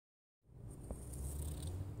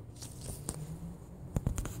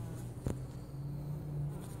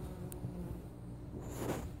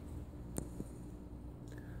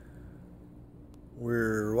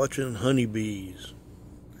watching honeybees.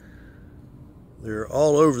 They're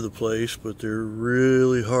all over the place, but they're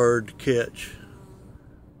really hard to catch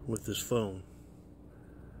with this phone.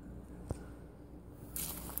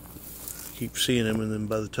 Keep seeing them, and then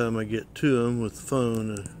by the time I get to them with the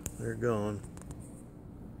phone, they're gone.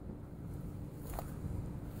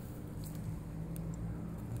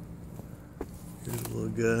 Here's a little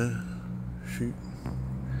guy. Shoot.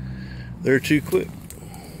 They're too quick.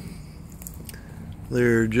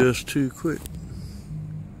 They're just too quick.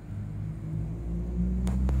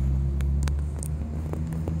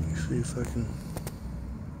 Let me see if I can.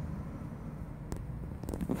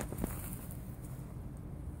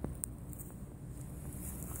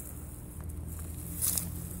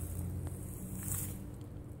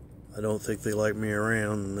 I don't think they like me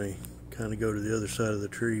around, and they kind of go to the other side of the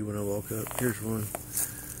tree when I walk up. Here's one.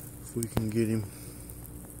 If we can get him.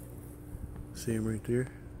 See him right there?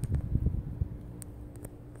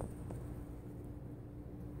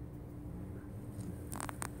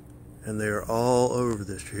 And they're all over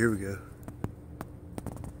this tree. Here we go.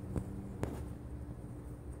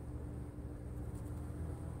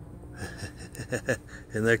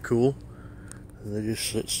 Isn't that cool? And they just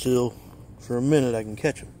sit still for a minute. I can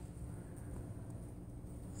catch them.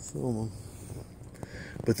 Film them.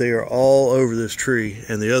 But they are all over this tree.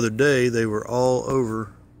 And the other day they were all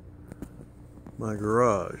over my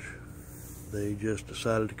garage. They just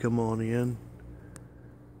decided to come on in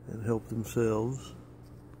and help themselves.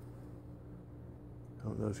 I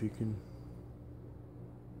don't know if you can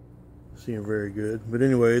see them very good. But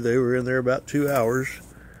anyway, they were in there about 2 hours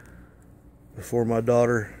before my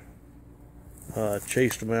daughter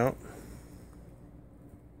chased them out.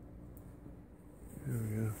 There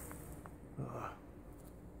we go.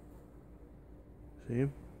 See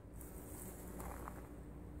him?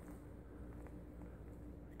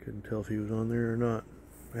 Couldn't tell if he was on there or not.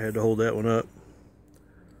 I had to hold that one up.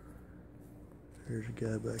 There's a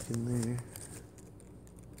guy back in there.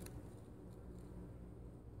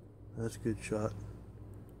 That's a good shot.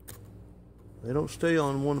 They don't stay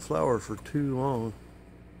on one flower for too long.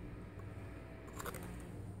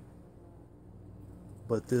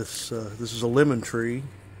 But this is a lemon tree,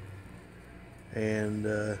 and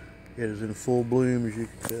it is in full bloom, as you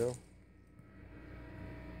can tell.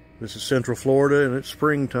 This is Central Florida, and it's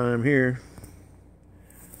springtime here.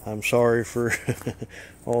 I'm sorry for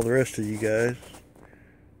all the rest of you guys,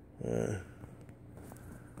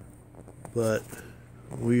 but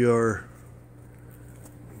we are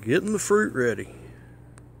getting the fruit ready,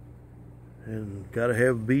 and got to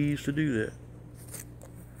have bees to do that.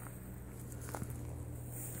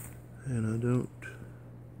 And I don't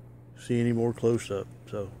see any more close up,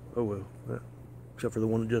 so oh well, except for the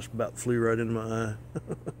one that just about flew right into my eye.